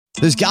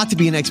There's got to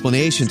be an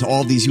explanation to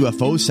all these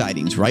UFO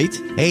sightings, right?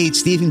 Hey,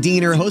 it's Stephen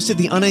Diener, host of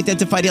the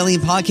Unidentified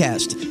Alien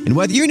Podcast. And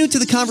whether you're new to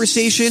the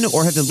conversation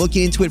or have been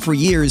looking into it for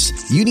years,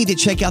 you need to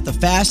check out the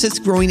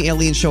fastest growing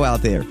alien show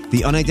out there,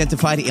 the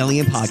Unidentified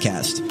Alien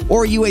Podcast,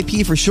 or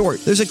UAP for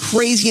short. There's a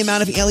crazy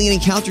amount of alien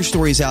encounter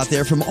stories out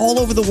there from all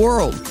over the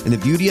world. And the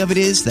beauty of it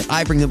is that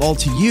I bring them all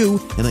to you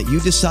and let you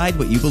decide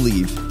what you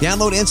believe.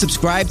 Download and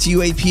subscribe to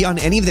UAP on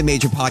any of the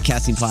major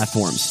podcasting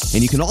platforms.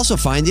 And you can also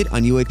find it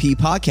on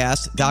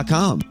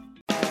UAPpodcast.com.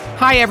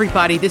 Hi,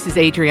 everybody. This is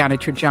Adriana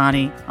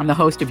Trajani. I'm the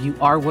host of You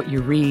Are What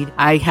You Read.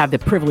 I have the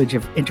privilege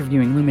of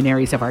interviewing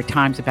luminaries of our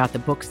times about the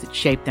books that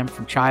shaped them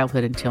from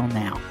childhood until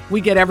now.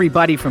 We get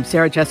everybody from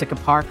Sarah Jessica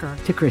Parker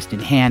to Kristen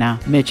Hanna,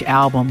 Mitch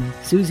Albom,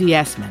 Susie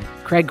Essman,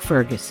 Craig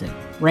Ferguson,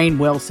 Rainn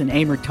Wilson,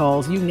 Amor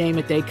Tolls, you name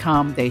it, they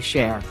come, they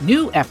share.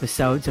 New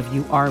episodes of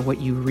You Are What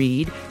You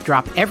Read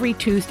drop every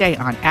Tuesday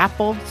on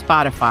Apple,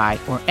 Spotify,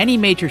 or any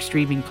major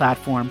streaming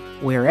platform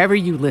wherever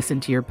you listen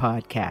to your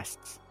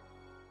podcasts.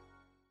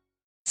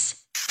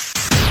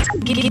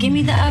 Give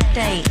me the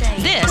update.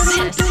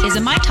 This is a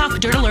My Talk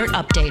Dirt Alert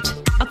update.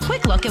 A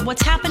quick look at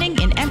what's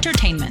happening in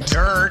entertainment.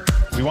 Dirt.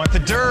 We want the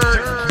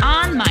dirt.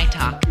 On My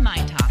Talk. My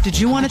Talk. Did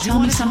you want to tell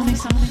me something?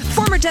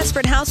 Former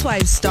Desperate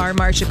Housewives star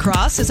Marcia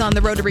Cross is on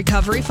the road to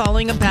recovery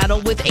following a battle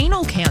with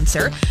anal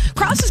cancer.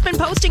 Cross has been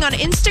posting on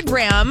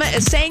Instagram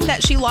saying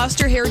that she lost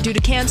her hair due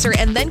to cancer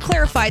and then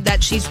clarified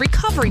that she's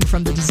recovering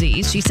from the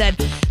disease. She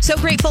said, "So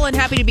grateful and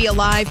happy to be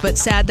alive, but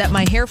sad that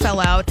my hair fell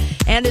out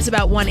and is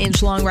about 1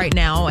 inch long right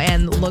now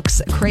and looks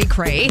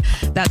cray-cray."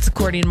 That's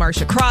according to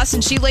Marcia Cross.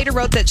 And she later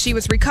wrote that she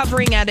was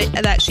recovering at it,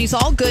 that she's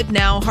all good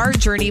now, hard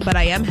journey, but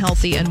I am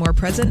healthy and more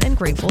present and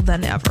grateful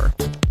than ever.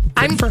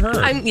 I'm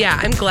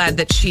glad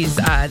that she's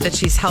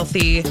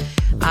healthy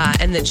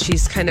and that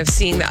she's kind of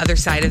seeing the other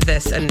side of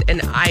this. And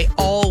I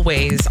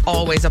always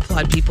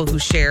applaud people who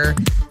share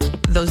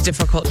those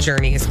difficult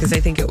journeys, because I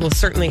think it will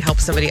certainly help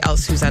somebody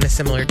else who's on a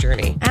similar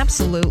journey.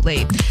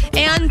 Absolutely.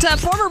 And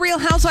former Real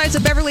Housewives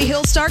of Beverly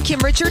Hills star Kim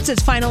Richards is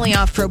finally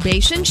off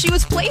probation. She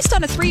was placed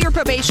on a 3-year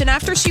probation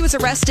after she was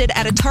arrested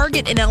at a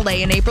Target in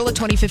LA in April of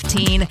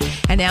 2015.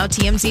 And now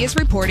TMZ is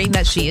reporting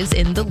that she is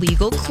in the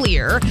legal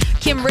clear.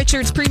 Kim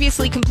Richards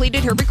previously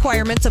completed her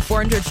requirements of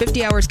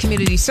 450 hours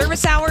community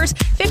service hours,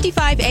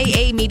 55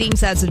 AA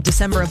meetings as of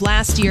December of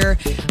last year,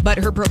 but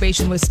her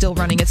probation was still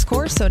running its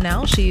course, so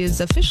now she is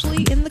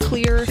officially in the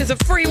clear. She's a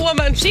free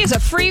woman. She is a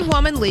free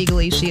woman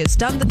legally. She has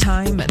done the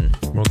time, and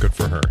Well, good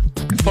for her.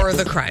 For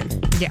the crime.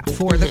 Yeah,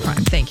 for the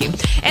crime. Thank you.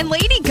 And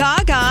Lady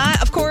Gaga,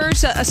 of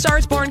course, A Star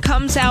is Born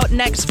comes out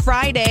next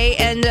Friday,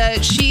 and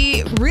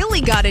she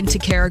really got into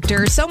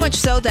character, so much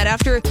so that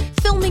after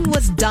filming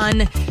was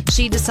done,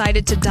 she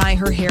decided to dye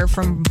her hair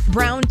from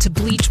brown to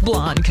bleach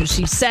blonde, because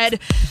she said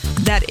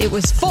that it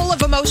was full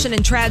of emotion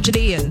and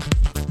tragedy and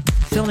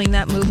filming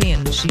that movie,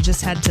 and she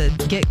just had to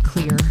get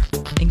clear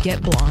and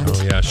get blonde.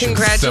 Oh, yeah. She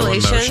was so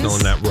emotional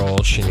in that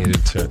role. She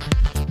needed to,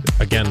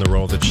 again, the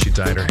role that she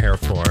dyed her hair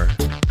for.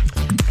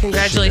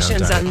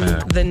 Congratulations on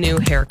the new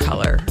hair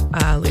color,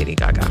 Lady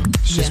Gaga.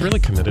 She's really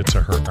committed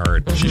to her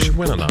art. Mm-hmm. She should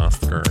win an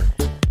Oscar.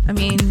 I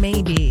mean,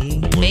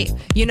 maybe.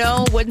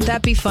 Wouldn't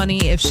that be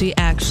funny if she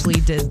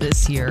actually did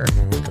this year?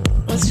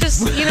 Let's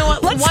just, you know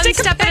what? One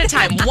step at a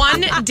time.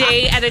 One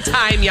day at a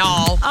time,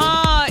 y'all.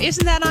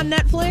 Isn't that on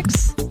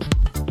Netflix?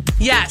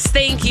 Yes,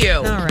 thank you.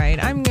 All right,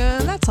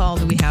 that's all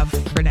that we have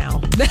for now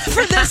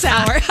for this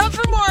hour.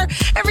 For more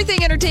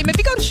everything entertainment,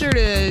 be sure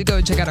to go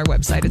and check out our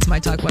website. It's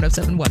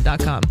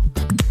mytalk1071.com.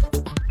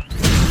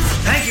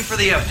 Thank you for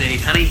the update,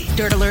 honey.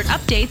 Dirt Alert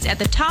updates at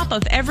the top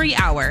of every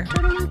hour.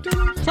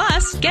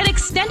 Plus, get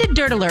extended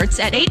Dirt Alerts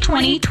at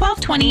 8:20,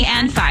 12:20,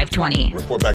 and 5:20. Report back.